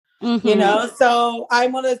So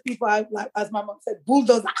I'm one of those people, I like, as my mom said,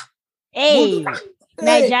 bulldozer. Hey,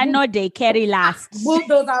 Naija no they carry last.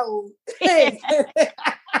 Bulldozer. Hey.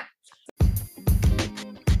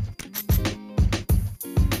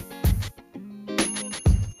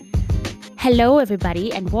 Hello,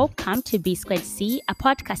 everybody, and welcome to B2C, a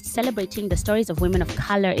podcast celebrating the stories of women of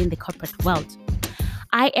color in the corporate world.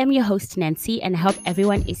 I am your host, Nancy, and I hope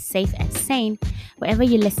everyone is safe and sane wherever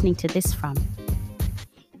you're listening to this from.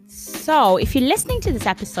 So, if you're listening to this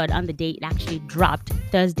episode on the day it actually dropped,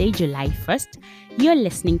 Thursday, July 1st, you're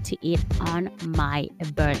listening to it on my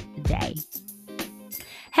birthday.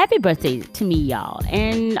 Happy birthday to me, y'all.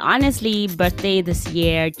 And honestly, birthday this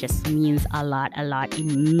year just means a lot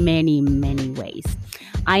in many, many ways.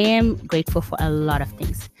 I am grateful for a lot of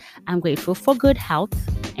things. I'm grateful for good health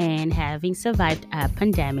and having survived a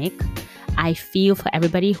pandemic. I feel for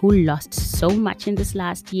everybody who lost so much in this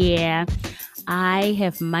last year. I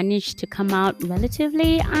have managed to come out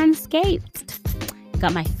relatively unscathed.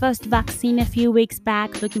 Got my first vaccine a few weeks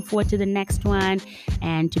back, looking forward to the next one,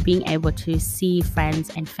 and to being able to see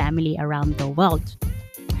friends and family around the world.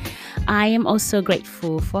 I am also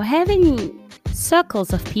grateful for having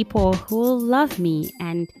circles of people who love me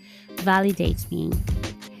and validate me.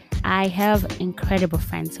 I have incredible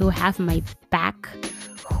friends who have my back,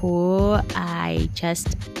 who I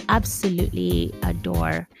just absolutely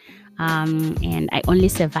adore. And I only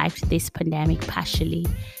survived this pandemic partially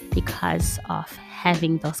because of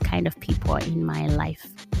having those kind of people in my life.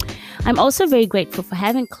 I'm also very grateful for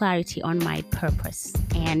having clarity on my purpose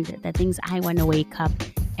and the things I want to wake up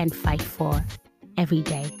and fight for every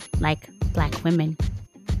day, like Black women.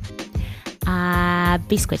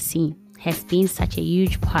 B2C has been such a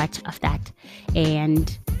huge part of that,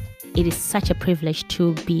 and it is such a privilege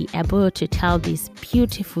to be able to tell these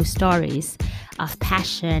beautiful stories of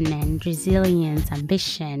passion and resilience,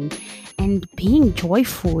 ambition, and being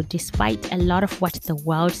joyful despite a lot of what the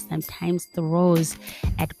world sometimes throws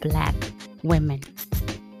at Black women.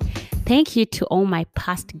 Thank you to all my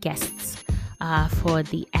past guests for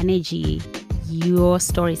the energy your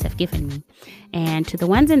stories have given me, and to the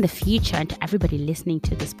ones in the future, and to everybody listening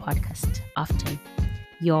to this podcast often.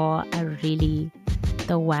 You're really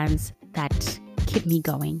the ones that keep me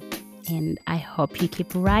going, and I hope you keep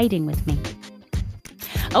riding with me.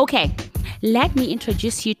 Okay, let me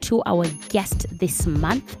introduce you to our guest this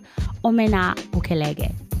month, Omena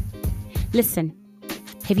Okelege. Listen,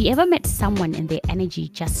 have you ever met someone and their energy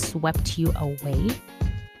just swept you away?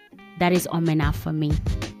 That is Omena for me.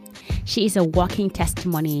 She is a walking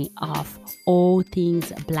testimony of all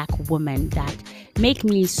things Black women that make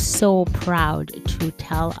me so proud to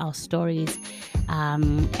tell our stories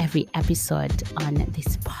every episode on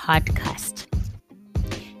this podcast.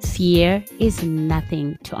 Fear is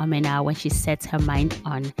nothing to Omena when she sets her mind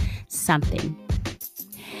on something.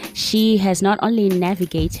 She has not only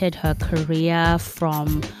navigated her career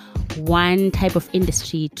from one type of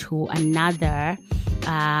industry to another,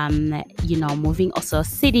 moving also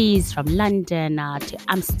cities from London to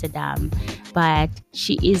Amsterdam, but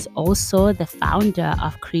she is also the founder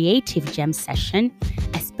of Creative Jam Session,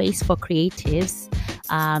 a space for creatives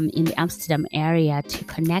in the Amsterdam area to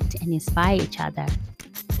connect and inspire each other.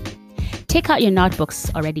 Take out your notebooks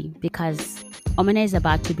already, because Omena is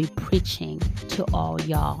about to be preaching to all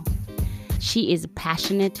y'all. She is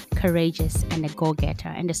passionate, courageous, and a go-getter,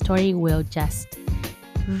 and the story will just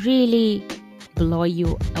really blow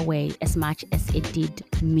you away as much as it did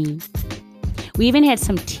me. We even had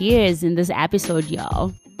some tears in this episode,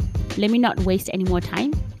 y'all. Let me not waste any more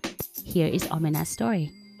time. Here is Omena's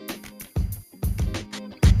story.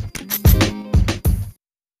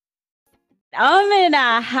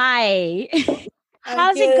 Omena, hi.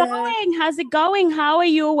 How's it going? How are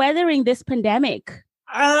you weathering this pandemic?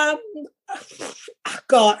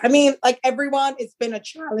 God, I mean, like everyone, it's been a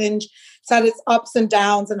challenge. It's had its ups and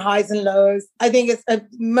downs and highs and lows. I think it's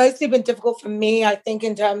mostly been difficult for me, I think,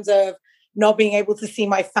 in terms of not being able to see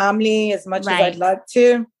my family as much as I'd like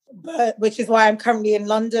to, but which is why I'm currently in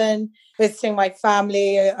London visiting my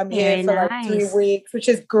family. I'm here for like 3 weeks, which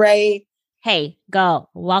is great. Hey, girl,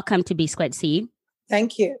 welcome to B2C.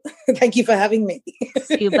 Thank you. Thank you for having me.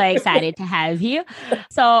 Super excited to have you.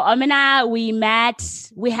 So, Omena,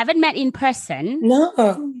 we haven't met in person.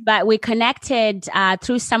 No. But we connected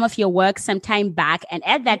through some of your work some time back. And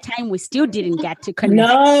at that time, we still didn't get to connect.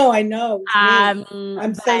 No, I know.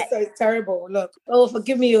 I'm so terrible. Look. Oh,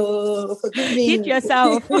 forgive me. Forgive me. Hit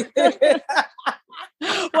yourself.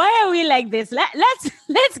 Why are we like this?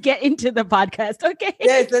 Let's get into the podcast, okay?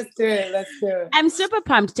 Yes, let's do it. I'm super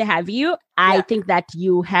pumped to have you. I think that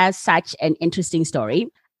you have such an interesting story.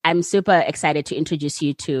 I'm super excited to introduce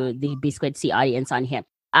you to the B Squared C audience on here.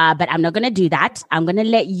 But I'm not going to do that. I'm going to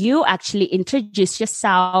let you actually introduce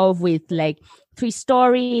yourself with like 3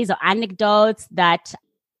 stories or anecdotes that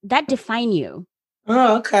define you.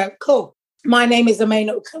 Oh, okay, cool. My name is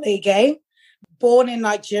Amena Ukalige, born in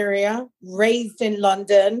Nigeria, raised in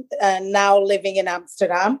London, and now living in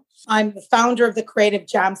Amsterdam. I'm the founder of the Creative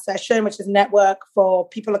Jam Session, which is a network for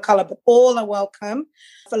people of color, but all are welcome,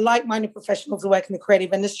 for like-minded professionals who work in the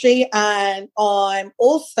creative industry. And I'm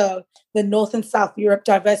also the North and South Europe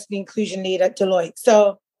Diversity Inclusion Lead at Deloitte.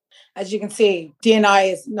 So as you can see, D&I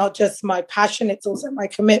is not just my passion, it's also my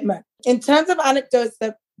commitment. In terms of anecdotes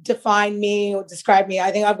that define me or describe me,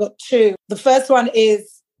 I think I've got 2. The first one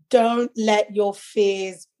is, don't let your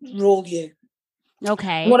fears rule you.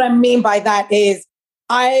 Okay. What I mean by that is,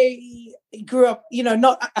 I grew up,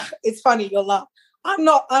 it's funny, you'll laugh.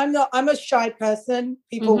 I'm a shy person.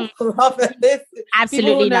 People laugh at this.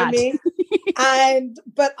 Absolutely People know not. me.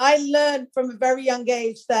 But I learned from a very young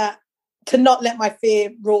age that to not let my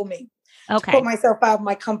fear rule me. Okay. To put myself out of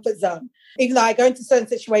my comfort zone. Even though I go into certain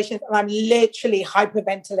situations and I'm literally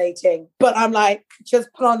hyperventilating, but I'm like,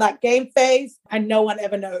 just put on that game face and no one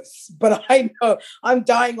ever knows. But I know I'm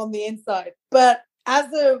dying on the inside. But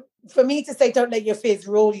for me to say, don't let your fears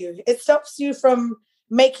rule you, it stops you from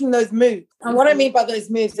making those moves. And what I mean by those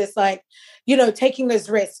moves is like, taking those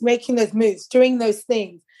risks, making those moves, doing those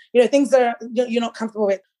things, things that you're not comfortable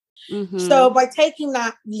with. Mm-hmm. So by taking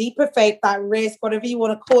that leap of faith, that risk, whatever you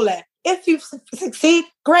want to call it, if you succeed,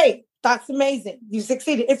 great. That's amazing. You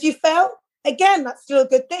succeeded. If you fail, again, that's still a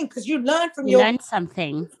good thing because you learn from you learn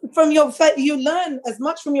something. You learn as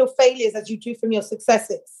much from your failures as you do from your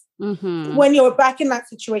successes. Mm-hmm. When you're back in that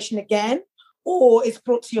situation again, or it's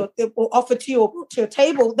brought to or offered to you or brought to your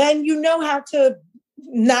table, then you know how to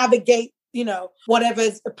navigate,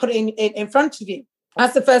 whatever's put in front of you.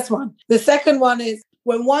 That's the first one. The second one is,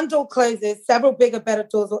 when one door closes, several bigger, better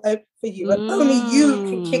doors will open for you. And only you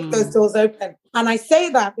can kick those doors open. And I say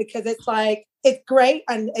that because it's like, it's great.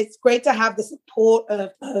 And it's great to have the support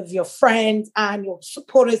of your friends and your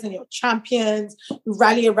supporters and your champions who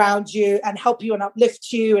rally around you and help you and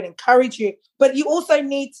uplift you and encourage you. But you also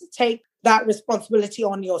need to take that responsibility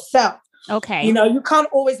on yourself. Okay. You can't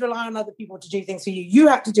always rely on other people to do things for you. You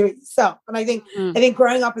have to do it yourself. And I think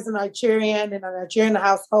growing up as a Nigerian in a Nigerian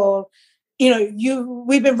household,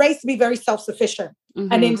 we've been raised to be very self-sufficient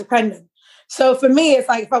and independent. So for me, it's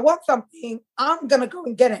like, if I want something, I'm going to go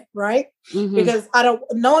and get it, right? Because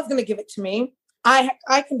no one's going to give it to me. I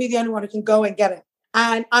can be the only one who can go and get it.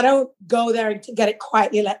 And I don't go there and get it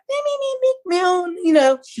quietly like,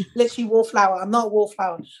 literally wallflower. I'm not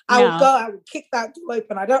wallflower. I will kick that door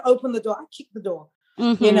open. I don't open the door, I kick the door.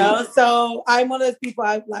 So I'm one of those people,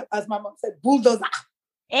 like, as my mom said, bulldozer.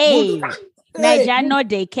 Hey. Nigerian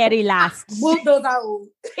they carry last. Bulldozer.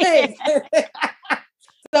 Hey.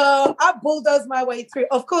 So I bulldoze my way through,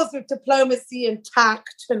 of course, with diplomacy and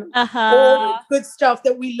tact and all the good stuff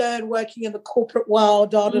that we learn working in the corporate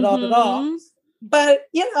world, But,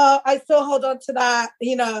 I still hold on to that.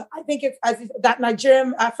 I think it's that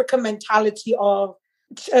Nigerian African mentality of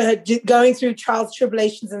going through trials,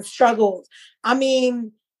 tribulations and struggles. I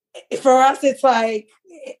mean, for us, it's like,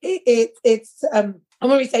 it's I'm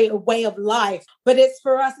going to say a way of life, but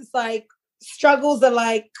for us, it's like struggles are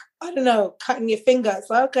like, I don't know, cutting your finger. It's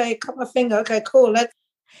like, okay, cut my finger. Okay, cool.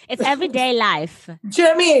 It's everyday life. Do you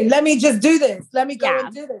know what I mean? Let me just do this. Let me go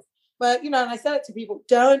and do this. But, and I said it to people,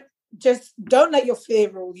 don't let your fear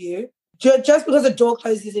rule you. Just because a door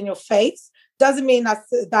closes in your face doesn't mean that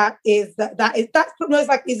most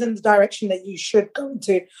likely isn't the direction that you should go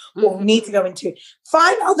into or need to go into.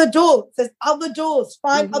 Find other doors. There's other doors.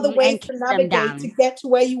 Find other ways to navigate to get to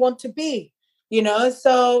where you want to be.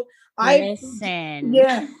 So Listen.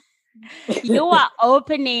 You are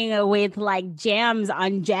opening with like jams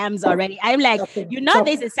on jams already. I'm like,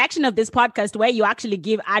 there's a section of this podcast where you actually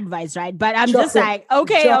give advice, right? But I'm just like,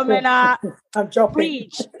 okay, Amena, I'm dropping.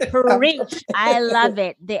 Preach. I love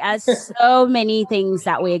it. There are so many things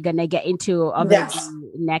that we're gonna get into over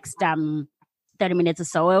the next 30 minutes or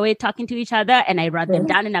so where we're talking to each other, and I wrote them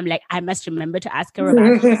down and I'm like, I must remember to ask her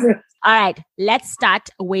about it. All right, let's start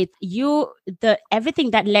with you, everything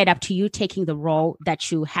that led up to you taking the role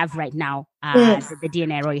that you have right now, the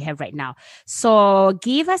DNA role you have right now. So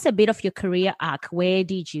give us a bit of your career arc. Where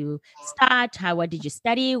did you start? What did you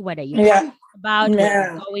study? What are you passionate about?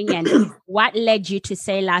 Where are you going? And what led you to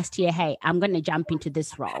say last year, hey, I'm going to jump into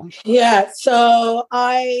this role? Yeah, so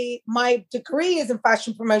my degree is in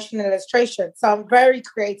fashion promotion and illustration. So I'm a very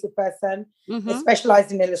creative person. I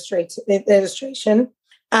specialize in illustration.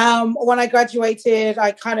 When I graduated,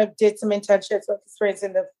 I kind of did some internships, work experience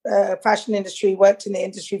in the fashion industry, worked in the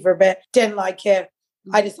industry for a bit, didn't like it.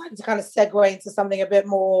 I decided to kind of segue into something a bit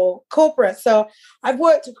more corporate. So I've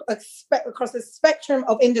worked across the spectrum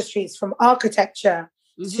of industries, from architecture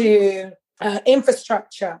to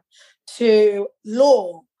infrastructure to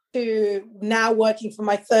law, to now working for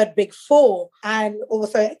my third Big Four. And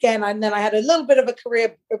also, again, and then I had a little bit of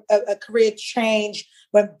a career change,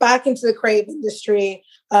 went back into the creative industry.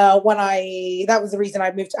 That was the reason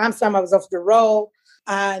I moved to Amsterdam. I was offered a role.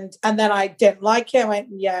 And then I didn't like it. I went,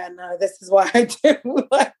 yeah, no, this is what I do.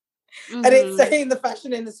 I didn't stay in the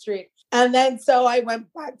fashion industry. And then so I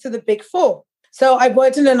went back to the Big Four. So I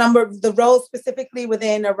worked in a number of the roles, specifically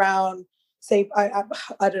within around, say, I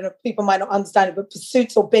don't know, people might not understand it, but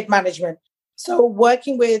pursuits or bid management. So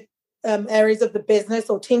working with areas of the business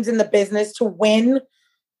or teams in the business to win.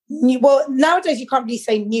 Well, nowadays you can't really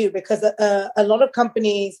say new, because a lot of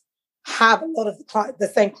companies have a lot of the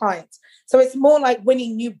same clients. So it's more like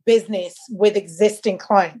winning new business with existing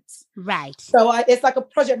clients. Right. So it's like a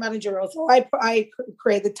project manager role. So I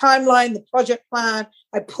create the timeline, the project plan.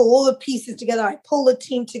 I pull all the pieces together. I pull the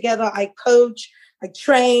team together. I coach. I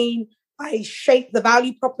train. I shape the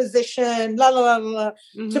value proposition, to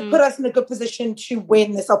put us in a good position to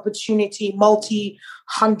win this opportunity,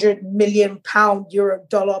 multi-100 million pound, euro,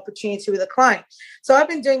 dollar opportunity with a client. So I've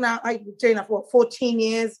been doing that. I've been doing that for 14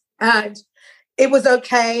 years. And it was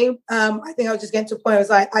okay. I think I was just getting to a point where I was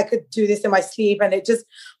like, I could do this in my sleep, and it just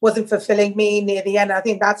wasn't fulfilling me near the end. I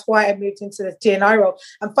think that's why I moved into this D&I role.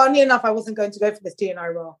 And funny enough, I wasn't going to go for this D&I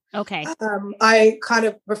role. Okay. I kind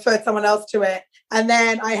of referred someone else to it. And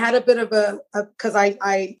then I had a bit of because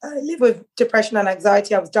I live with depression and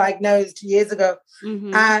anxiety. I was diagnosed years ago.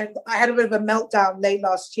 And I had a bit of a meltdown late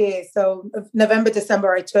last year. So November,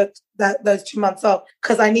 December, I took those 2 months off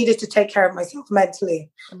because I needed to take care of myself mentally.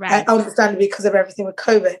 Right. Understandably, because of everything with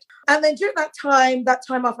COVID. And then during that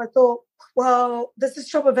time off, I thought, well, there's this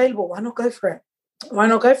job available. Why not go for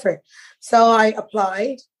it? So I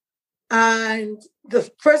applied. And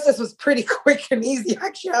the process was pretty quick and easy,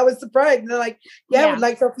 actually. I was surprised. They're like, yeah, I would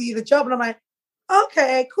like to offer you the job. And I'm like,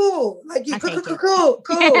 okay, cool. Like, cool.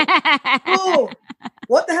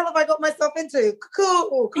 What the hell have I got myself into?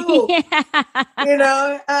 Cool. You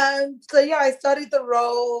know? And so, yeah, I started the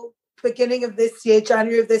role beginning of this year,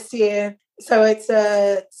 January of this year. So it's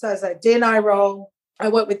a D&I role. I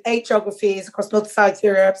work with 8 geographies across North and South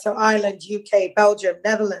Europe. So Ireland, UK, Belgium,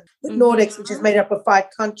 Netherlands, the Nordics, which is made up of 5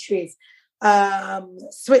 countries,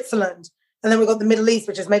 Switzerland. And then we've got the Middle East,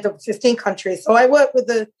 which is made up of 15 countries. So I work with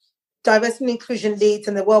the diversity and inclusion leads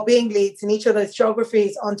and the well-being leads in each of those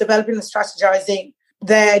geographies on developing and strategizing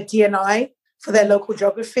their D&I for their local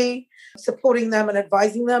geography, supporting them and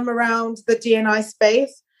advising them around the D&I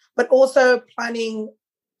space, but also planning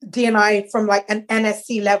D&I from like an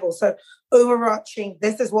NSC level. So overarching,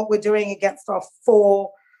 this is what we're doing against our 4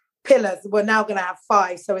 pillars. We're now going to have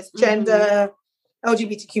 5. So it's gender,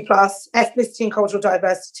 LGBTQ+, ethnicity and cultural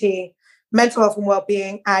diversity, mental health and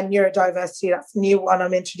well-being, and neurodiversity. That's a new one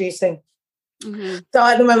I'm introducing. So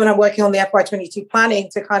at the moment, I'm working on the FY22 planning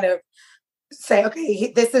to kind of say,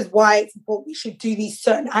 okay, this is why it's important we should do these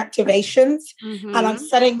certain activations. And I'm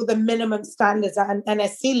setting the minimum standards at an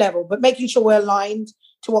NSC level, but making sure we're aligned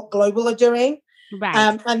to what global are doing.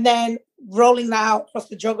 Right. And then rolling that out across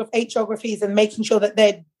the 8 geographies and making sure that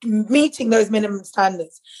they're meeting those minimum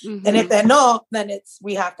standards. And if they're not, then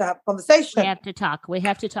we have to have a conversation. We have to talk. We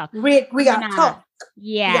got to talk.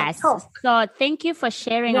 Yes. So thank you for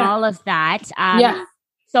sharing all of that.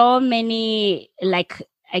 So many, like,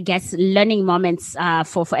 I guess, learning moments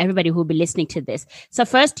for everybody who will be listening to this. So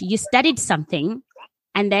first, you studied something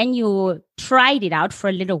and then you tried it out for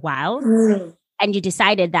a little while. And you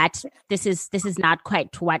decided that this is not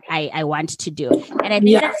quite what I want to do. And I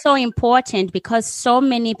think that's so important, because so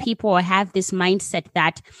many people have this mindset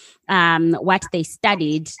that what they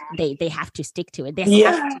studied, they have to stick to it. They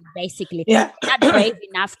have to basically not brave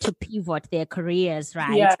enough to pivot their careers,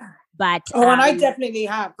 right? Yeah. But and I definitely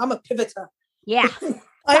have. I'm a pivoter. Yeah.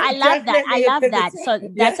 I love that. So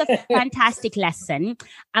that's a fantastic lesson.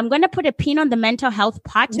 I'm going to put a pin on the mental health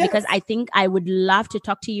part because I think I would love to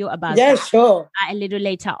talk to you about that a little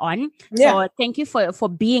later on. So thank you for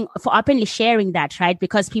openly sharing that, right?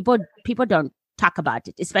 Because people don't talk about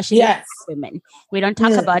it, especially women. We don't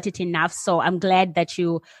talk about it enough. So I'm glad that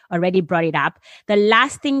you already brought it up. The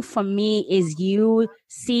last thing for me is you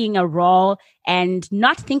seeing a role and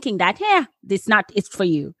not thinking that, it's for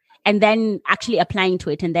you. And then actually applying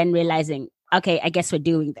to it and then realizing, okay, I guess we're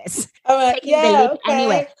doing this. Taking the leap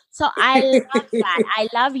anyway. So I love that. I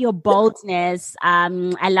love your boldness.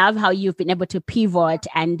 I love how you've been able to pivot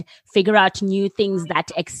and figure out new things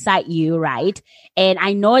that excite you, right? And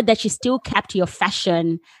I know that you still kept your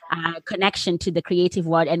fashion connection to the creative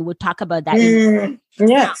world, and we'll talk about that in now.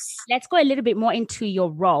 Yes. Let's go a little bit more into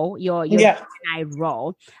your role, your Gemini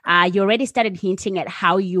role. You already started hinting at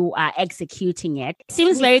how you are executing it. It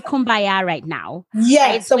seems very kumbaya right now.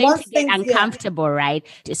 Yeah. It's So going once to get things, uncomfortable, right?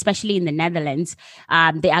 Especially in the Netherlands,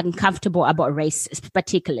 they are uncomfortable about race,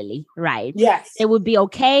 particularly, right? yes. They would be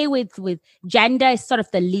okay with gender is sort of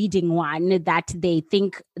the leading one that they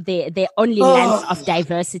think their only lens of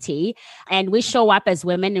diversity. And we show up as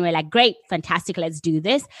women and we're like, great, fantastic, let's do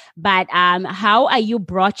this. But how are you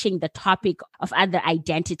broaching the topic of other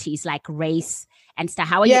identities like race and stuff?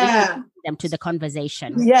 How are you introducing them to the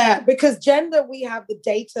conversation? Yeah, because gender, we have the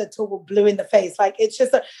data till we're blue in the face. Like it's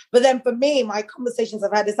just, but then for me, my conversations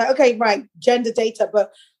I've had is like, okay, right, gender data,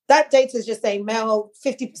 but that data is just saying male,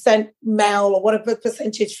 50% male or whatever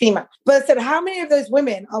percentage female. But I said, how many of those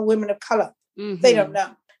women are women of color? Mm-hmm. They don't know.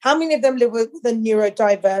 How many of them live with the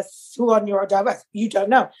neurodiverse, who are neurodiverse? You don't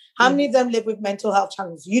know. How many of them live with mental health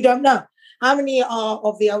challenges? You don't know. How many are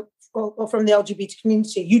or from the LGBT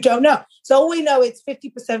community? You don't know. So all we know is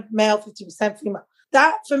 50% male, 50% female.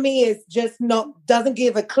 That for me is just doesn't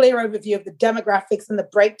give a clear overview of the demographics and the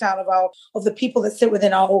breakdown of the people that sit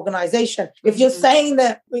within our organization. If you're saying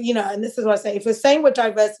that, and this is what I say, if you're saying we're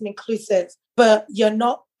diverse and inclusive, but you're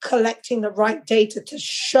not collecting the right data to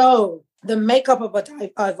show the makeup of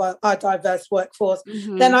our diverse workforce,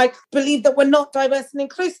 then I believe that we're not diverse and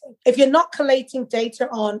inclusive. If you're not collating data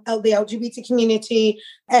on the LGBT community,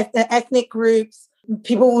 ethnic groups,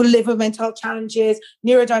 people who live with mental health challenges,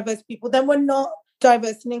 neurodiverse people, then we're not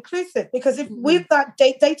diverse and inclusive. Because if with that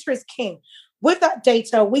data is king. With that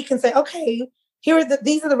data, we can say, okay,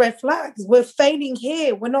 these are the red flags. We're failing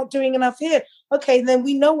here. We're not doing enough here. Okay, then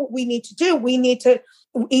we know what we need to do. We need to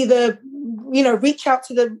either, reach out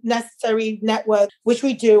to the necessary network, which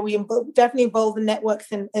we do. We definitely involve the networks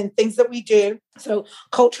in things that we do. So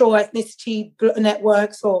cultural ethnicity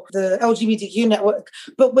networks or the LGBTQ network.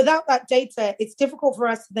 But without that data, it's difficult for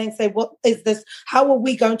us to then say, what is this? How are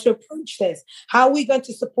we going to approach this? How are we going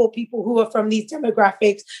to support people who are from these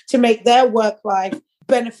demographics to make their work life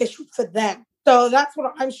beneficial for them? So that's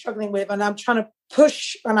what I'm struggling with. And I'm trying to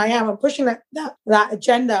push, and I'm pushing that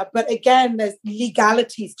agenda. But again, there's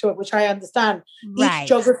legalities to it, which I understand. Right. Each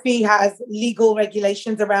geography has legal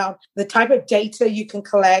regulations around the type of data you can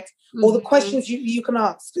collect, all the questions you can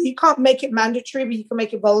ask. So you can't make it mandatory, but you can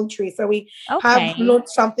make it voluntary. So we have launched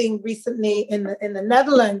something recently in the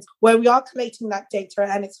Netherlands where we are collating that data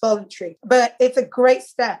and it's voluntary. But it's a great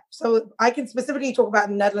step. So I can specifically talk about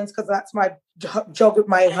the Netherlands because that's my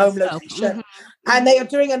my home location. And they are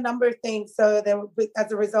doing a number of things. So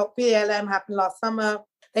as a result, BLM happened last summer.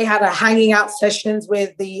 They had hanging out sessions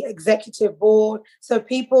with the executive board. So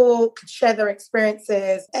people could share their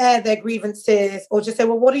experiences, air their grievances, or just say,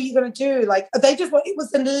 well, what are you going to do? Like it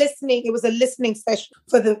was a listening session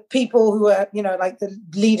for the people who are, like the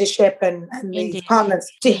leadership and the departments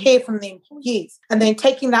to hear from the employees. And then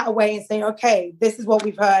taking that away and saying, okay, this is what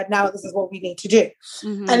we've heard. Now this is what we need to do.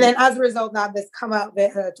 And then as a result, now there's come out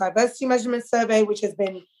the diversity measurement survey, which has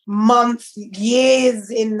been months, years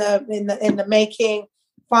in the making.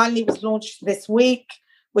 Finally was launched this week,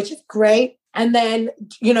 which is great. And then,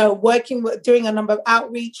 doing a number of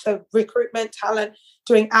outreach, so recruitment, talent,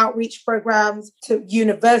 doing outreach programs to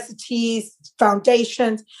universities,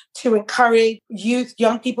 foundations, to encourage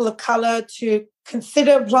young people of color to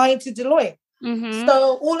consider applying to Deloitte.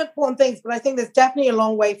 So all important things, but I think there's definitely a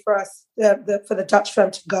long way for us, for the Dutch firm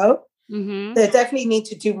to go. They definitely need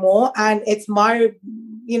to do more. And it's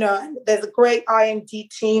there's a great IMD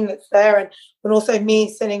team that's there. But also me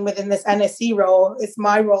sitting within this NSE role, it's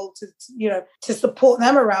my role to support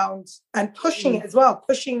them around and pushing it as well.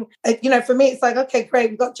 Pushing, for me, it's like, okay, great,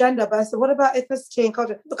 we've got gender, but I said, what about ethnicity and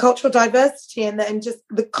cultural diversity? And then just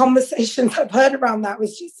the conversations I've heard around that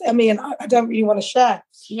was just, and I don't really want to share.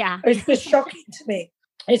 Yeah. It's just shocking to me.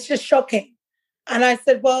 It's just shocking. And I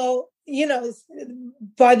said, well,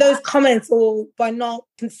 by those comments or by not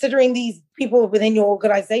considering these people within your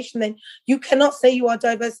organization, then you cannot say you are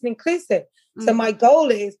diverse and inclusive. So my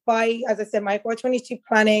goal is as I said, my FY22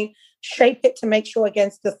 planning, shape it to make sure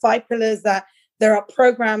against the 5 pillars that there are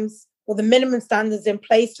programs or the minimum standards in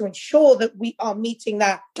place to ensure that we are meeting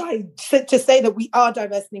that, to say that we are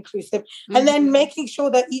diverse and inclusive, and then making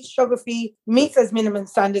sure that each geography meets those minimum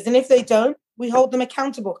standards. And if they don't, we hold them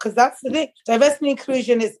accountable, because that's the thing. Diversity and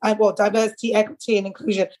inclusion is, diversity, equity, and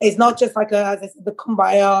inclusion is not just like as I said, the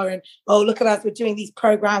kumbaya and, oh, look at us, we're doing these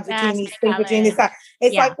programs, we're doing these things, we're doing this, that.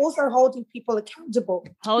 It's like also holding people accountable,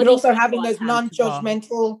 but also having those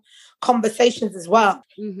non-judgmental conversations as well.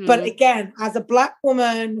 But again, as a Black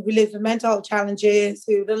woman who lives with mental health challenges,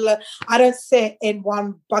 I don't sit in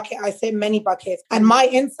one bucket, I sit in many buckets. And my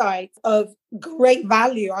insights of great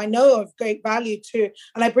value, I know of great value too.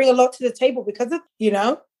 And I bring a lot to the table because of,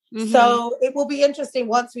 so it will be interesting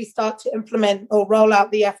once we start to implement or roll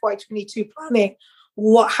out the FY22 planning,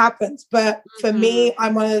 what happens. But for me,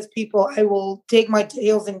 I'm one of those people, I will dig my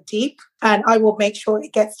heels in deep and I will make sure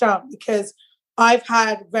it gets done, because I've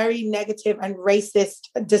had very negative and racist,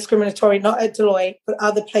 discriminatory, not at Deloitte, but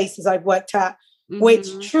other places I've worked at,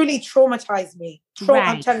 which truly traumatized me.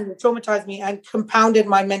 I'm telling you, traumatized me and compounded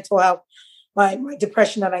my mental health, my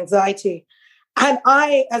depression and anxiety. And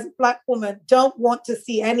I, as a Black woman, don't want to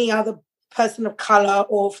see any other person of color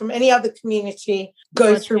or from any other community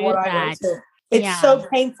go through what I went through. It's so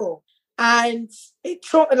painful. And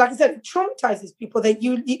like I said, it traumatizes people that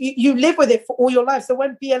you live with it for all your life. So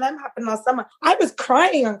when BLM happened last summer, I was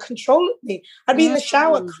crying uncontrollably. I'd be in the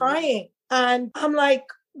shower crying. And I'm like,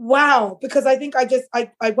 wow, because I think I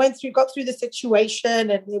got through the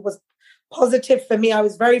situation and it was positive for me. I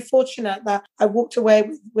was very fortunate that I walked away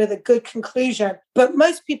with a good conclusion, but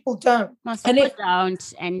most people don't. And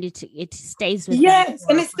it stays with them. Yes,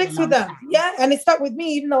 and it sticks with them. Yeah, and it stuck with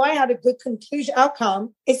me, even though I had a good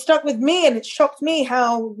outcome. It stuck with me, and it shocked me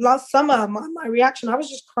how last summer my reaction, I was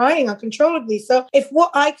just crying uncontrollably. So if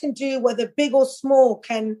what I can do, whether big or small,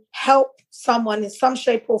 can help someone in some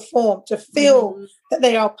shape or form to feel that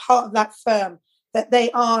they are part of that firm, that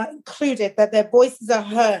they are included, that their voices are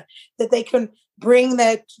heard, that they can bring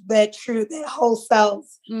their truth, their whole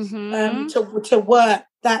selves to work,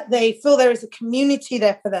 that they feel there is a community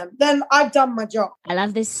there for them, then I've done my job. I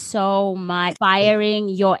love this so much. Inspiring,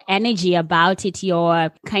 your energy about it,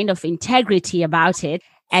 your kind of integrity about it.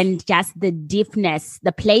 And just the deepness,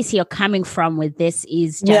 the place you're coming from with this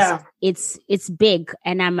is just it's big,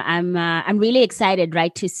 and I'm really excited,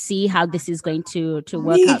 right, to see how this is going to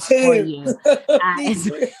work out for you.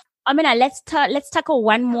 Amina, let's tackle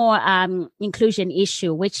one more inclusion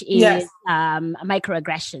issue, which is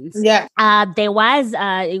microaggressions. Yeah. There was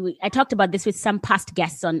I talked about this with some past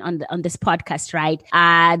guests on this podcast, right?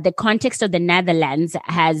 The context of the Netherlands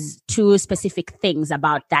has two specific things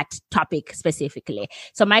about that topic specifically.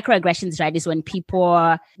 So microaggressions, right, is when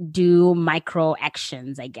people do micro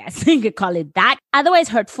actions, I guess you could call it that, otherwise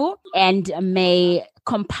hurtful, and may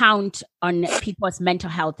compound on people's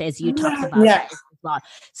mental health, as you talked about. Yeah. Well.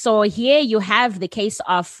 So here you have the case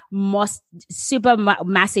of most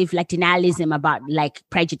massive like denialism about like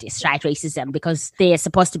prejudice, right? Racism, because they are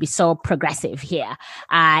supposed to be so progressive here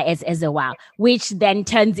as well, which then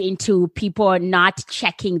turns into people not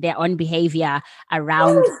checking their own behavior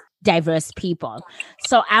around diverse people.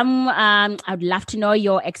 So I'd love to know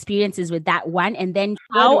your experiences with that one, and then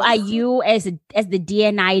how are you as the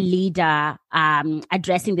DNI leader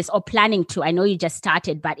addressing this or planning to? I know you just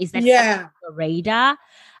started, but is that on your radar?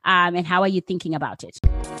 And how are you thinking about it?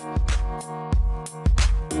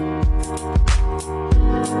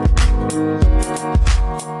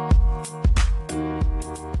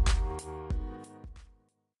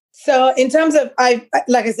 So in terms of, like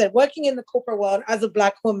I said, working in the corporate world as a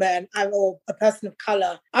Black woman or a person of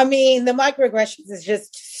color, I mean, the microaggressions is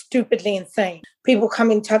just stupidly insane. People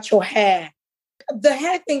come and touch your hair. The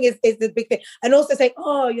hair thing is the big thing. And also say,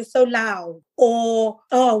 oh, you're so loud. Or,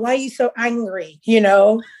 oh, why are you so angry?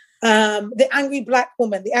 The angry Black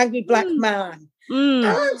woman, the angry Black man. And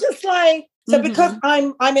I'm just like, so because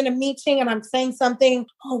I'm in a meeting and I'm saying something,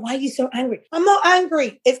 oh, why are you so angry? I'm not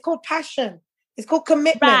angry. It's called passion. It's called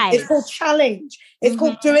commitment. Right. It's called challenge. It's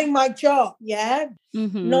called doing my job. Yeah.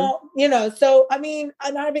 Not, so I mean,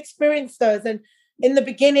 and I've experienced those. And in the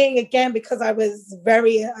beginning, again, because I was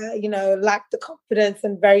very, lacked the confidence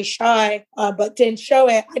and very shy, but didn't show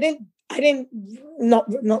it. I didn't, not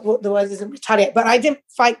what the word isn't retaliate, but I didn't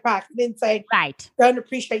fight back. I didn't say, don't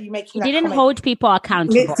appreciate you making that comment. You didn't hold people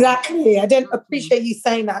accountable. Exactly. I didn't appreciate you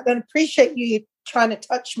saying that. I don't appreciate you trying to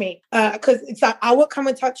touch me, because it's like, I won't come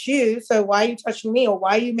and touch you, so why are you touching me, or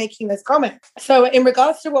why are you making this comment? So in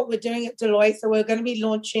regards to what we're doing at Deloitte, so we're going to be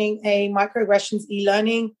launching a microaggressions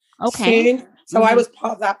e-learning soon. So I was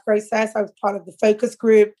part of that process. I was part of the focus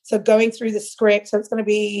group. So going through the script, so it's going to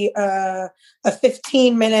be a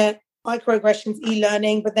 15-minute microaggressions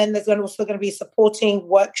e-learning, but then there's also going to be a supporting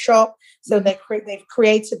workshop. So they've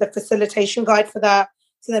created the facilitation guide for that.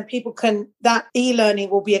 So then that e-learning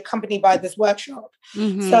will be accompanied by this workshop.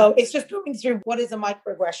 So it's just going through, what is a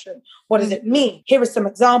microaggression? What does it mean? Here are some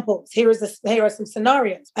examples. Here are some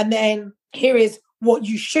scenarios. And then here is what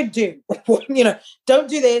you should do. Don't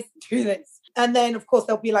do this, do this. And then, of course,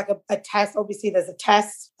 there'll be like a test. Obviously, there's a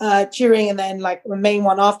test during, and then like the main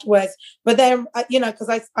one afterwards. But then, because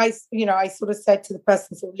I sort of said to the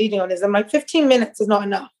person sort of leading on this, I'm like, 15 minutes is not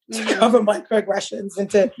enough to cover microaggressions and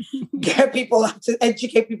to get people up, to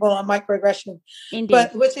educate people on microaggression. Indeed.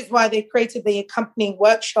 But which is why they created the accompanying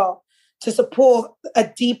workshop to support a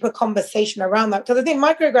deeper conversation around that. Because I think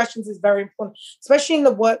microaggressions is very important, especially in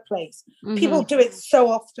the workplace. People do it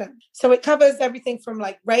so often. So it covers everything from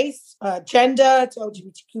like race, gender, to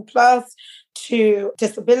LGBTQ plus, to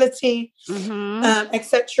disability,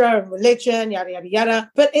 etc., and religion, yada, yada,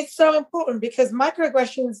 yada. But it's so important because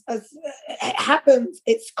microaggressions, as it happens,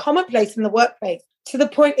 it's commonplace in the workplace to the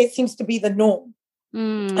point it seems to be the norm.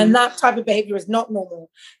 And that type of behavior is not normal.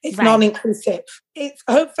 It's non-inclusive. It's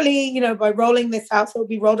hopefully, by rolling this out, so it'll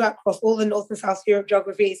be rolled out across all the North and South Europe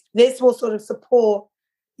geographies. This will sort of support,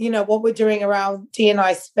 what we're doing around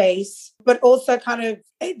D&I space, but also kind of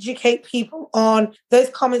educate people on those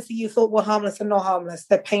comments that you thought were harmless and not harmless.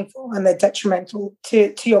 They're painful and they're detrimental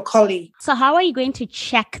to your colleague. So how are you going to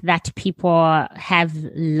check that people have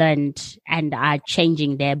learned and are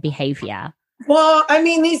changing their behavior? Well, I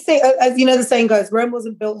mean, these things, as you know, the saying goes, Rome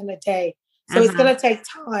wasn't built in a day. So it's going to take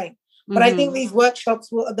time. But I think these workshops,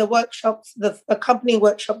 the accompanying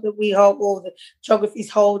workshop that we hold, or the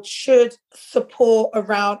geographies hold, should support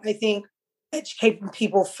around, I think, educating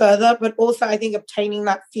people further, but also, I think, obtaining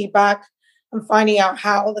that feedback and finding out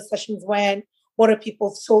how the sessions went. What are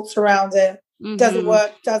people's thoughts around it? Does it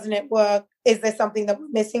work? Doesn't it work? Is there something that we're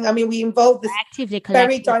missing? I mean, we involve this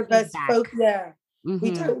very diverse focus. Yeah.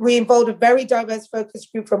 We involved a very diverse focus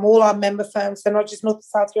group from all our member firms, so not just North and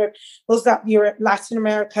South Europe, also South Europe, Latin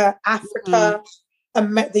America, Africa,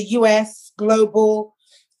 the US, global.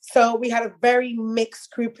 So we had a very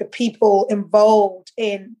mixed group of people involved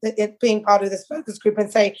in being part of this focus group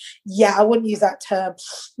and say, yeah, I wouldn't use that term.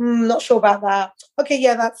 Not sure about that. Okay,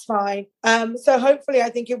 yeah, that's fine. So hopefully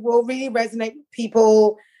I think it will really resonate with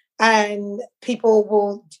people and people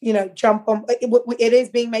will, jump on. It is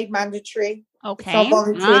being made mandatory. Okay. It's not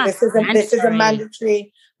voluntary. This is a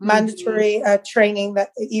mandatory training that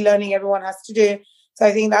e-learning everyone has to do. So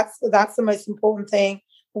I think that's the most important thing.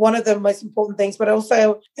 One of the most important things, but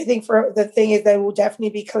also I think for the thing is they will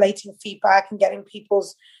definitely be collating feedback and getting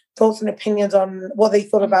people's thoughts and opinions on what they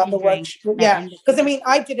thought about the workshop. Yeah, because I mean,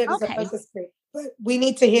 I did it as a focus group, but we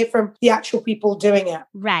need to hear from the actual people doing it.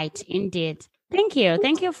 Right, indeed. Thank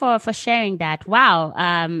you for sharing that. Wow,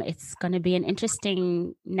 it's going to be an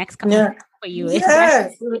interesting next couple of months for you.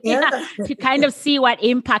 Yes, to kind of see what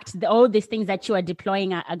impact all these things that you are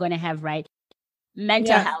deploying are going to have, right?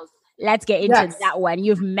 Mental health. Let's get into that one.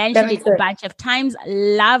 You've mentioned it a bunch of times.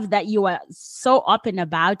 Love that you are so open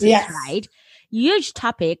about it, right? Huge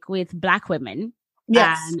topic with Black women.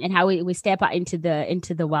 And how we step out into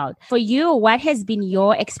the world. For you, what has been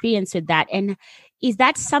your experience with that? And is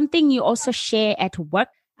that something you also share at work?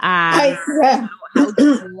 How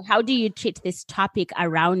do you treat this topic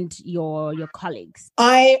around your colleagues?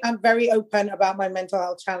 I am very open about my mental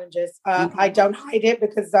health challenges. I don't hide it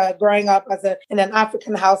because growing up in an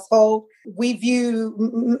African household, we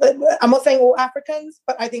view, I'm not saying all Africans,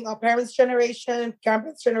 but I think our parents' generation,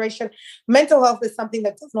 grandparents' generation, mental health is something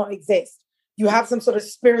that does not exist. You have some sort of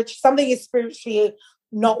something is spiritually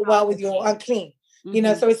not well with you or unclean.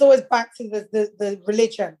 So it's always back to the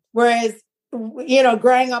religion. Whereas,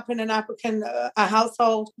 growing up in an African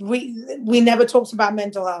household, we never talked about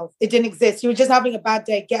mental health. It didn't exist. You were just having a bad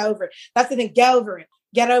day. Get over it. That's the thing. Get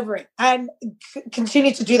over it. And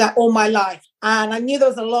continue to do that all my life. And I knew there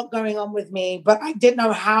was a lot going on with me, but I didn't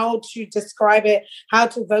know how to describe it, how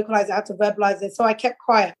to vocalize it, how to verbalize it. So I kept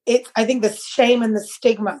quiet. I think the shame and the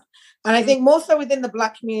stigma. And I think more so within the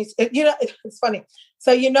Black community, it's funny.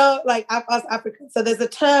 So, like us Africans, so there's a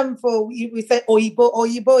term for, we say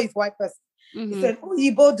Oyibo is white person. We said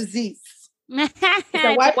Oyibo disease. It's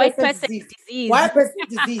a white person disease. White person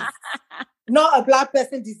disease. Not a Black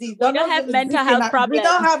person disease. We don't have mental health problems. We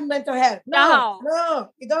don't have mental health. No.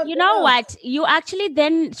 You don't. You know what? You actually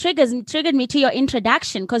then triggered me to your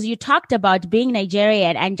introduction because you talked about being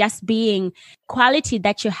Nigerian and just being quality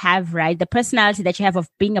that you have, right? The personality that you have of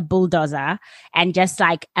being a bulldozer and just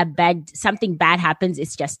like something bad happens,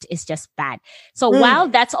 it's just bad. So while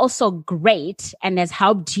that's also great and has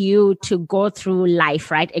helped you to go through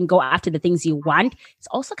life, right? And go after the things you want, it's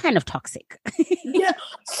also kind of toxic. Yeah,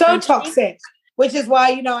 so toxic. Which is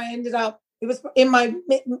why, I ended up it was in my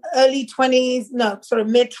early 20s, no, sort of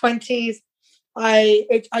mid 20s.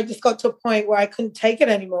 I just got to a point where I couldn't take it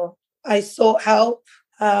anymore. I sought help.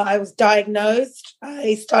 I was diagnosed.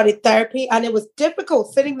 I started therapy, and it was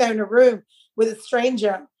difficult sitting there in a room with a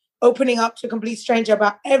stranger, opening up to a complete stranger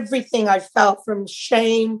about everything I felt, from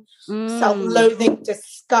shame, self-loathing,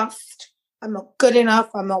 disgust. I'm not good enough.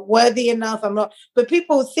 I'm not worthy enough. I'm not. But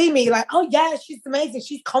people see me like, oh yeah, she's amazing.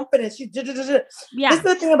 She's confident. She's yeah. This is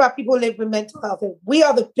the thing about people who live with mental health. We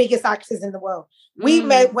are the biggest actors in the world. We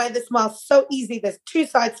wear the smile so easy. There's two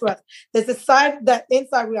sides to us. There's a side that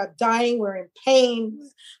inside we are dying. We're in pain.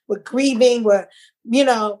 We're grieving. We're,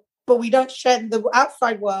 but we don't share the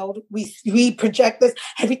outside world. We project this.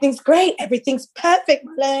 Everything's great. Everything's perfect.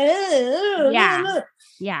 Yeah.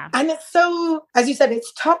 Yeah. And it's so, as you said,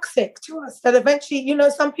 it's toxic to us that eventually,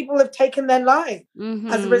 some people have taken their life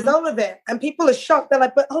as a result of it. And people are shocked. They're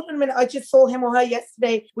like, but hold on a minute. I just saw him or her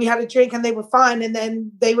yesterday. We had a drink and they were fine. And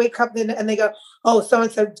then they wake up and they go, oh,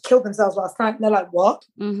 so-and-so killed themselves last night. And they're like, what?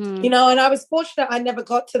 And I was fortunate I never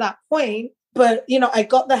got to that point. But, I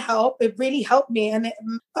got the help. It really helped me and it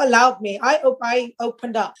allowed me. I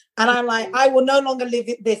opened up and I'm like, I will no longer live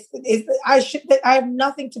this. I have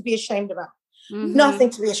nothing to be ashamed about. Nothing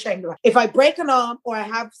to be ashamed of. If I break an arm or I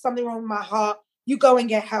have something wrong with my heart, you go and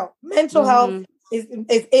get help. Mental health is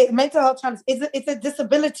mental health challenge. It's a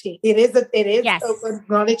disability. It is yes.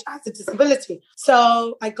 acknowledged as a disability.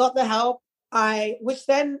 So I got the help. Which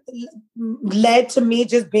then led to me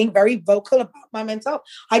just being very vocal about my mental health.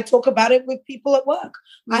 I talk about it with people at work.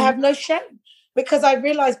 I have no shame because I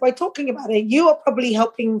realized by talking about it, you are probably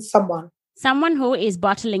helping someone who is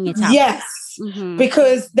bottling it up. Yes.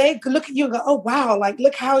 Because they look at you and go, oh, wow, like,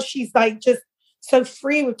 look how she's like just so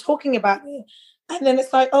free with talking about it. And then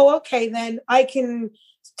it's like, oh, okay, then I can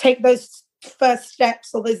take those first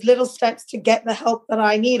steps or those little steps to get the help that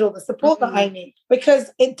I need or the support that I need,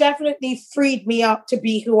 because it definitely freed me up to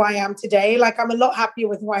be who I am today. Like, I'm a lot happier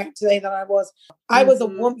with who I am today than I was. I was a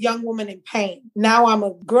young woman in pain. Now I'm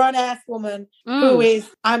a grown-ass woman who is,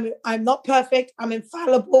 I'm not perfect. I'm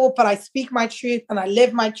infallible, but I speak my truth and I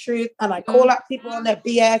live my truth and I call out people on their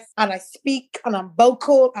BS and I speak and I'm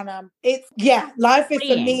vocal and life is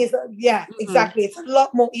for me is, exactly. It's a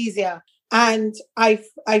lot more easier. And I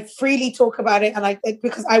freely talk about it, and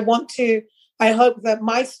because I hope that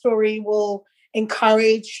my story will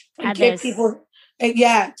encourage and give people,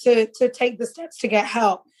 to take the steps to get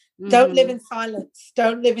help. Don't live in silence.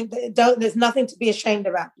 There's nothing to be ashamed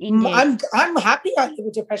about. I'm happy I live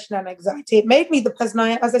with depression and anxiety. It made me the person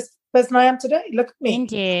I am today. Look at me.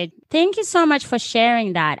 Indeed. Thank you so much for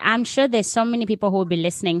sharing that. I'm sure there's so many people who will be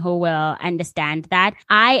listening who will understand that.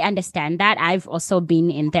 I understand that. I've also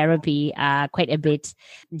been in therapy quite a bit,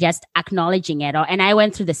 just acknowledging it. And I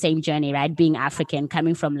went through the same journey, right? Being African,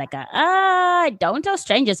 coming from like don't tell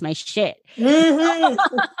strangers my shit. It's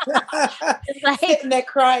like sitting there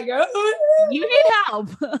crying. You need help.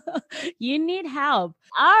 You need help.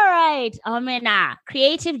 All right, Omena,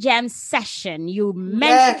 Creative Jam session. You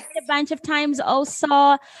mentioned it a bunch of times also.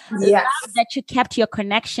 Yes. Love that you kept your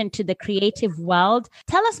connection to the creative world.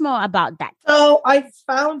 Tell us more about that. So I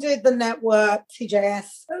founded the network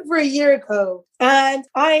TJS over a year ago. And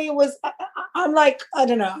I'm like, I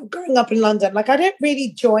don't know, growing up in London, like I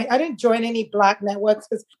didn't join any Black networks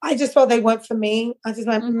because I just thought they weren't for me. I just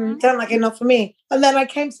went, don't like it, not for me. And then I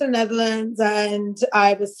came to the Netherlands and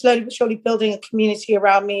I was slowly but surely building a community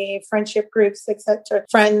around me, friendship groups, etc.,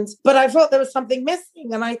 friends. But I thought there was something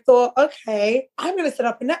missing. And I thought, okay, I'm going to set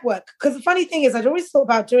up a network. Because the funny thing is, I'd always thought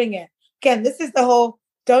about doing it. Again, this is the whole,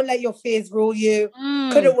 don't let your fears rule you.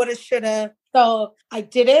 Coulda, woulda, shoulda. So I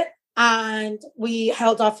did it. And we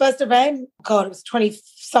held our first event. God, it was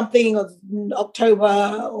 20-something of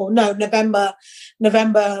November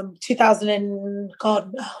 2000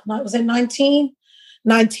 was it 19?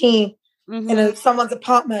 19 in someone's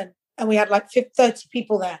apartment. And we had like 30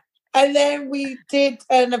 people there. And then we did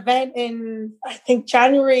an event in, I think,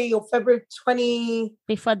 January or February 20.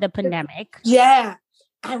 Before the pandemic. Yeah.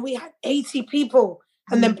 And we had 80 people.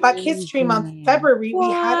 And then Black History Month, February, we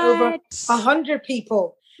had over 100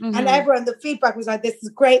 people. And everyone, the feedback was like, this is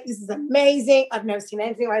great. This is amazing. I've never seen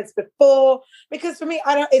anything like this before. Because for me,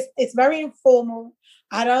 it's very informal.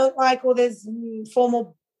 I don't like all this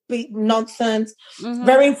formal nonsense.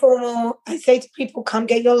 Very informal. I say to people, come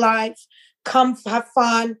get your life. Come have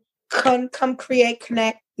fun. Come create,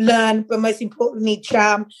 connect, learn. But most importantly,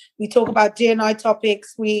 jam. We talk about D&I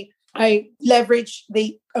topics. I leverage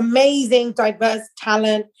the amazing, diverse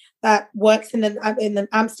talent that works in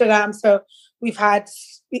Amsterdam. So We've had,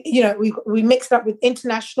 we mixed up with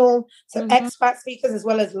international, so expat speakers as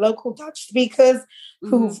well as local Dutch speakers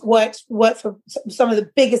who've worked for some of the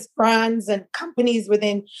biggest brands and companies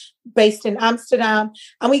based in Amsterdam.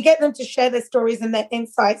 And we get them to share their stories and their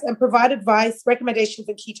insights and provide advice, recommendations,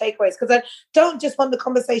 and key takeaways. Because I don't just want the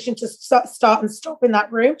conversation to start and stop in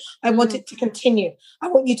that room. I want it to continue. I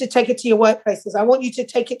want you to take it to your workplaces. I want you to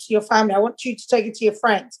take it to your family. I want you to take it to your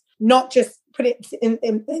friends, not just put it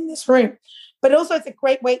in this room. But also it's a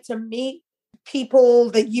great way to meet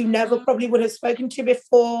people that you never probably would have spoken to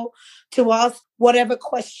before, to ask whatever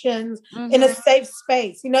questions in a safe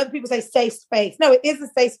space. People say safe space. No, it is a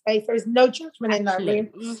safe space. There is no judgment in that room.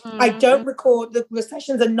 I don't record. The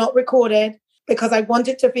sessions are not recorded because I want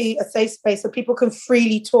it to be a safe space so people can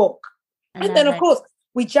freely talk. And then, of course,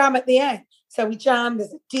 we jam at the end. So we jam,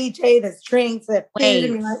 there's a DJ, there's drinks, there's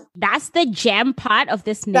food. That's the jam part of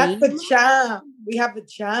this name? That's the jam. We have the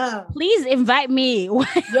jam. Please invite me.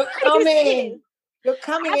 You're coming. You're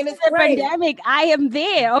coming. After and it's the great. pandemic, I am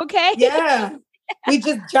there, okay? Yeah. We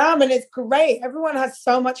just jam and it's great. Everyone has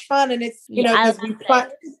so much fun and it's,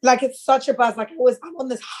 it's such a buzz. I'm on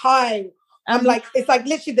this high. I'm it's like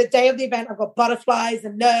literally the day of the event. I've got butterflies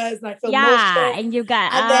and nerves and I feel nauseous. And you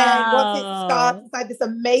got, then once it starts, it's like this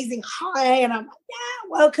amazing high and I'm like,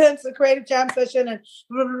 welcome to the Creative Jam session and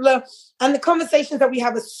blah, blah, blah. And the conversations that we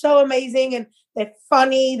have are so amazing and they're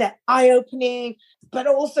funny, they're eye-opening, but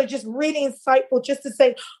also just really insightful just to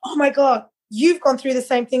say, oh my God, you've gone through the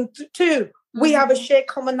same thing too. We have a shared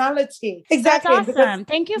commonality. Exactly. That's awesome.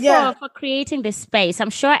 Thank you for creating this space. I'm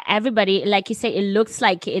sure everybody, like you say, it looks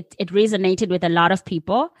like it resonated with a lot of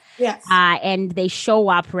people. Yes. And they show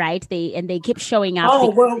up, right? They keep showing up. Oh,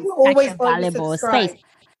 we're always valuable space.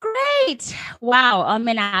 Great. Wow.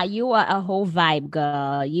 Amina, you are a whole vibe,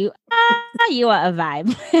 girl. You are a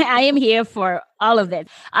vibe. I am here for all of this.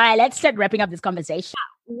 All right, let's start wrapping up this conversation.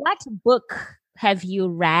 What book have you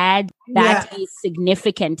read that is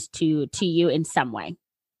significant to you in some way?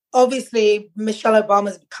 Obviously, Michelle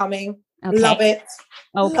Obama's Becoming. Okay. Love it.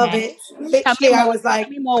 Okay. Love it. Literally, I was like, tell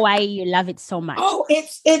me more why you love it so much. Oh,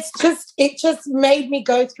 it just made me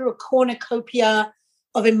go through a cornucopia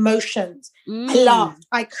of emotions. I laughed.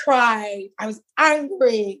 I cried. I was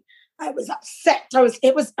angry. I was upset.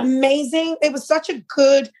 It was amazing. It was such a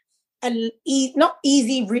good and not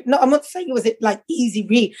easy read. No, I'm not saying it was like easy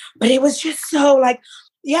read, but it was just so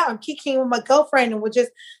I'm kicking with my girlfriend and we're just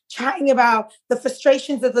chatting about the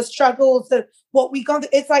frustrations of the struggles of what we gone through.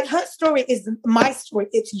 It's like her story is my story.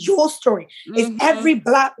 It's your story. It's every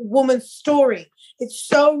Black woman's story. It's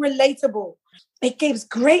so relatable. It gives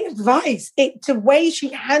great advice. The way she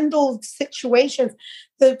handled situations,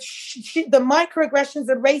 the microaggressions,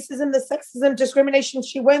 the racism, the sexism, discrimination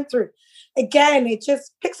she went through. Again, it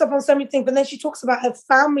just picks up on so many things. But then she talks about her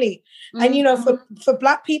family. And, for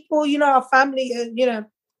Black people, our family,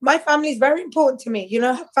 my family is very important to me.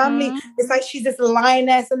 Her family is like she's this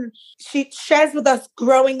lioness and she shares with us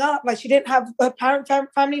growing up. Like she didn't have her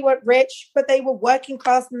family weren't rich, but they were working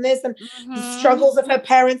class and this and the struggles of her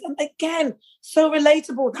parents. And again, so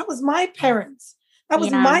relatable. That was my parents. That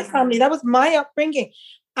was my family. That was my upbringing.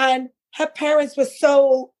 And her parents were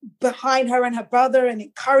so behind her and her brother and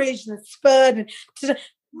encouraged and spurred. And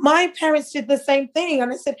my parents did the same thing.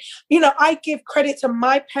 And I said, I give credit to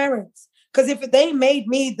my parents. Because if they made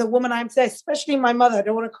me the woman I'm today, especially my mother, I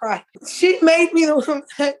don't want to cry. She made me the woman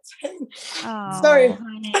I'm today. Sorry.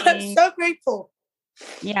 Honey. I'm so grateful.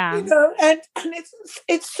 Yeah. And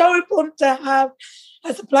it's so important to have,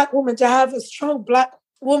 as a Black woman, to have a strong Black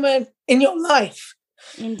woman in your life.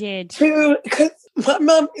 Indeed. Because my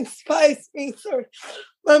mom inspires me.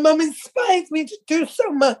 My mom inspires me to do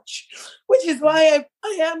so much, which is why I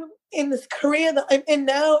am in this career that I'm in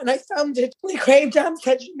now. And I founded the Creative Jam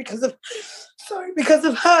session because of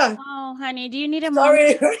her. Oh, honey, do you need a mom?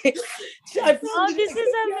 Sorry. This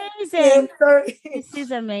is amazing. Sorry. This is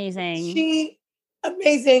amazing. She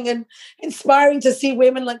amazing and inspiring to see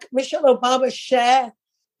women like Michelle Obama share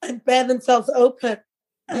and bear themselves open.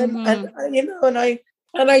 And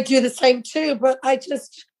I do the same too, but I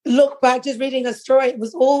just look back, just reading her story, it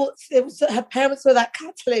was her parents were that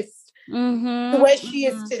catalyst to where she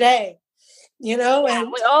is today, and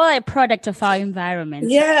we're all a product of our environment.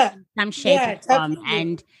 Yeah. Some shape and form.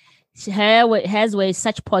 And hers were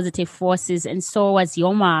such positive forces, and so was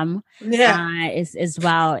your mom as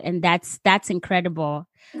well. And that's incredible.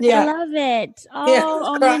 Yeah. I love it.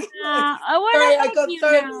 Oh, I got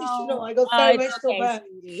so emotional.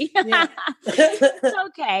 It's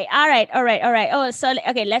okay. All right. Oh, so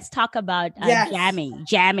okay, let's talk about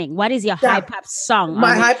jamming. What is your hype up song?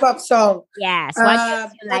 My hype up song. Yes.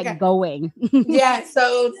 What gets you going? Yeah.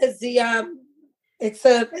 So there's It's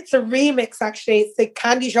a remix, actually. It's a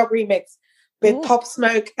Candy Shop remix with Pop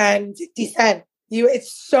Smoke and 50 Cent.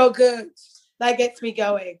 It's so good. That gets me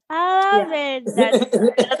going. I love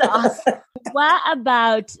it. That's awesome. What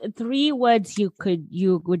about 3 words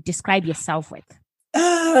you would describe yourself with?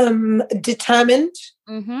 Determined,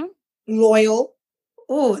 loyal,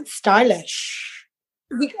 stylish.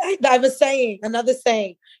 I was saying, another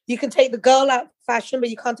saying, you can take the girl out of fashion, but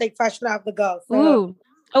you can't take fashion out of the girl. So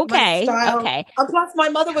okay. And plus, my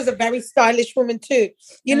mother was a very stylish woman too.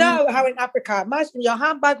 You know how in Africa, imagine your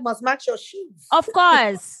handbag must match your shoes. Of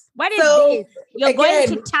course. What is this? You're going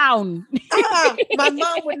to town. My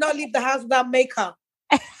mom would not leave the house without makeup.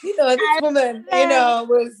 This woman,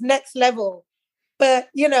 was next level. But,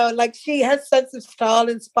 like her sense of style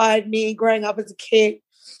inspired me growing up as a kid.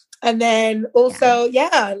 And then also,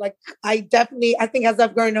 I think as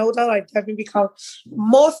I've grown older, I definitely become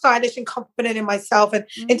more stylish and confident in myself and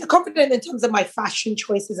confident in terms of my fashion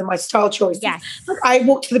choices and my style choices. Yes. I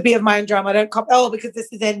walk to the beat of my own drum. I don't because this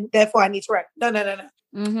is in, therefore I need to rap.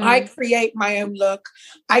 No. I create my own look.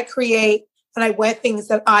 I create and I wear things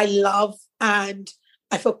that I love and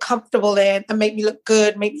I feel comfortable in and make me look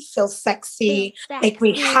good, make me feel sexy, make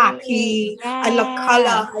me happy. Yeah. I love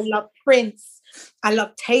color. I love prints. I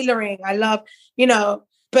love tailoring. I love,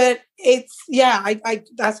 but it's,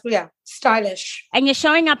 that's stylish. And you're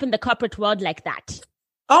showing up in the corporate world like that.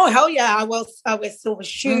 Oh, hell yeah. I wear silver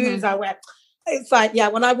shoes. It's like,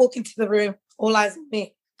 when I walk into the room, all eyes on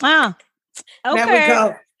me. Ah, okay. There we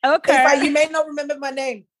go. Okay. It's like, you may not remember my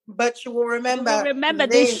name, but you will remember. You will remember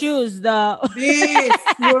these shoes, though. This.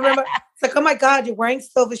 You remember. It's like, oh my God, you're wearing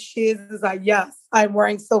silver shoes. It's like, yes, I'm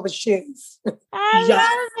wearing silver shoes. I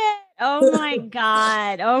love it. Oh my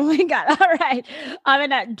God. All right. I'm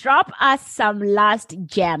going to drop us some last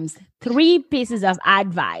gems. 3 pieces of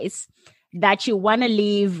advice that you want to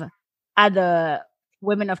leave other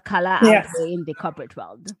women of color out there in the corporate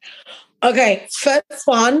world. Okay. First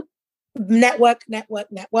one, network.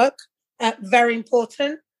 Very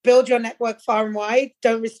important. Build your network far and wide.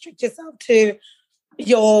 Don't restrict yourself to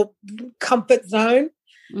your comfort zone.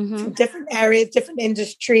 Different areas, different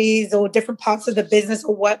industries, or different parts of the business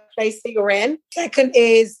or workplace that you're in. Second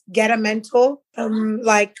is get a mentor.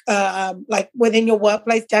 Like within your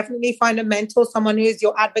workplace, definitely find a mentor, someone who is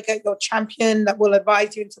your advocate, your champion that will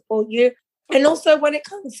advise you and support you. And also when it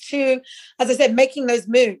comes to, as I said, making those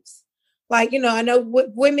moves. Like, I know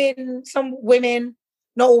some women,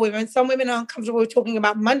 not all women, some women aren't comfortable with talking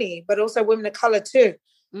about money, but also women of color too.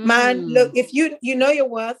 Man, look, if you know your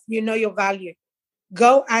worth, you know your value.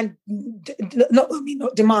 Go and not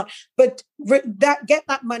demand, but get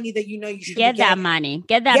that money that you should get that money.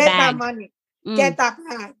 Get that money. Get that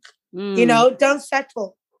bag. Don't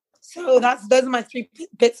settle. So those are my 3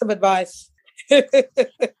 bits of advice.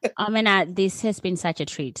 Amina, this has been such a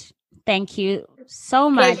treat. Thank you so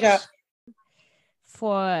much. Pleasure.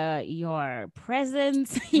 For your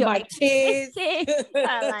presence, my tears.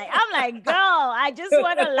 I'm like, girl, I just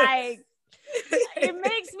want to it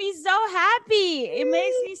makes me so happy. It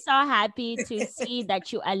makes me so happy to see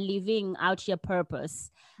that you are living out your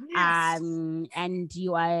purpose. Yes. And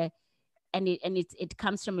you are, and it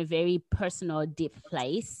comes from a very personal, deep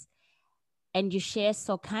place. And you share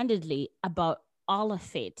so candidly about all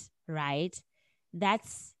of it, right?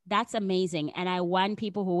 That's amazing. And I want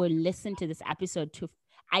people who will listen to this episode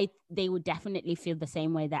they would definitely feel the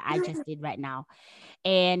same way that I just did right now.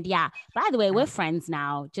 And by the way, we're friends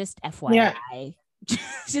now, just FYI. Yeah.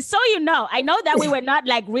 Just so you know, I know that we were not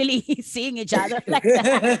really seeing each other like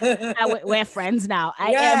that. We're friends now.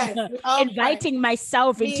 I am inviting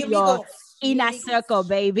myself into your inner circle,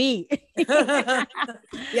 baby. You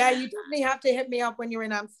definitely have to hit me up when you're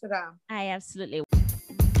in Amsterdam. I absolutely.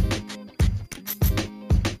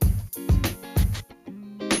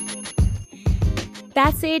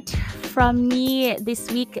 That's it from me this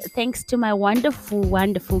week. Thanks to my wonderful,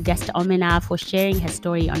 wonderful guest, Amina, for sharing her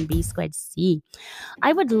story on B2C.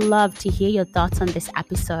 I would love to hear your thoughts on this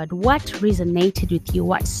episode. What resonated with you?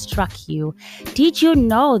 What struck you? Did you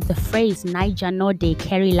know the phrase Naija no dey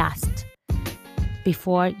carry last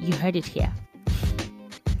before you heard it here?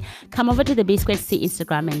 Come over to the B2C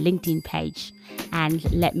Instagram and LinkedIn page and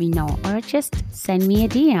let me know, or just send me a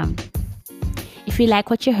DM. If you like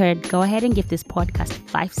what you heard, go ahead and give this podcast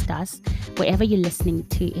 5 stars wherever you're listening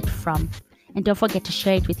to it from. And don't forget to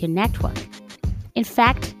share it with your network. In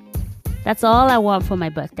fact, that's all I want for my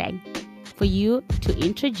birthday, for you to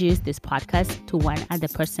introduce this podcast to one other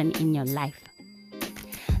person in your life.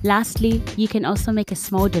 Lastly, you can also make a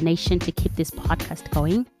small donation to keep this podcast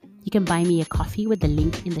going. You can buy me a coffee with the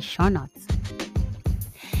link in the show notes.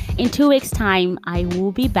 In 2 weeks' time, I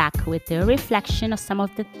will be back with a reflection of some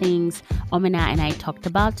of the things Omina and I talked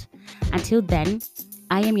about. Until then,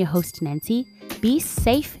 I am your host, Nancy. Be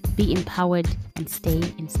safe, be empowered, and stay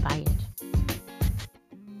inspired.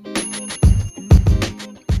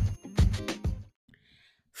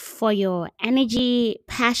 For your energy,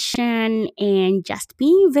 passion, and just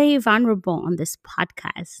being very vulnerable on this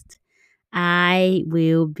podcast. I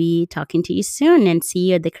will be talking to you soon and see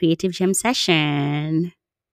you at the Creative Gem session.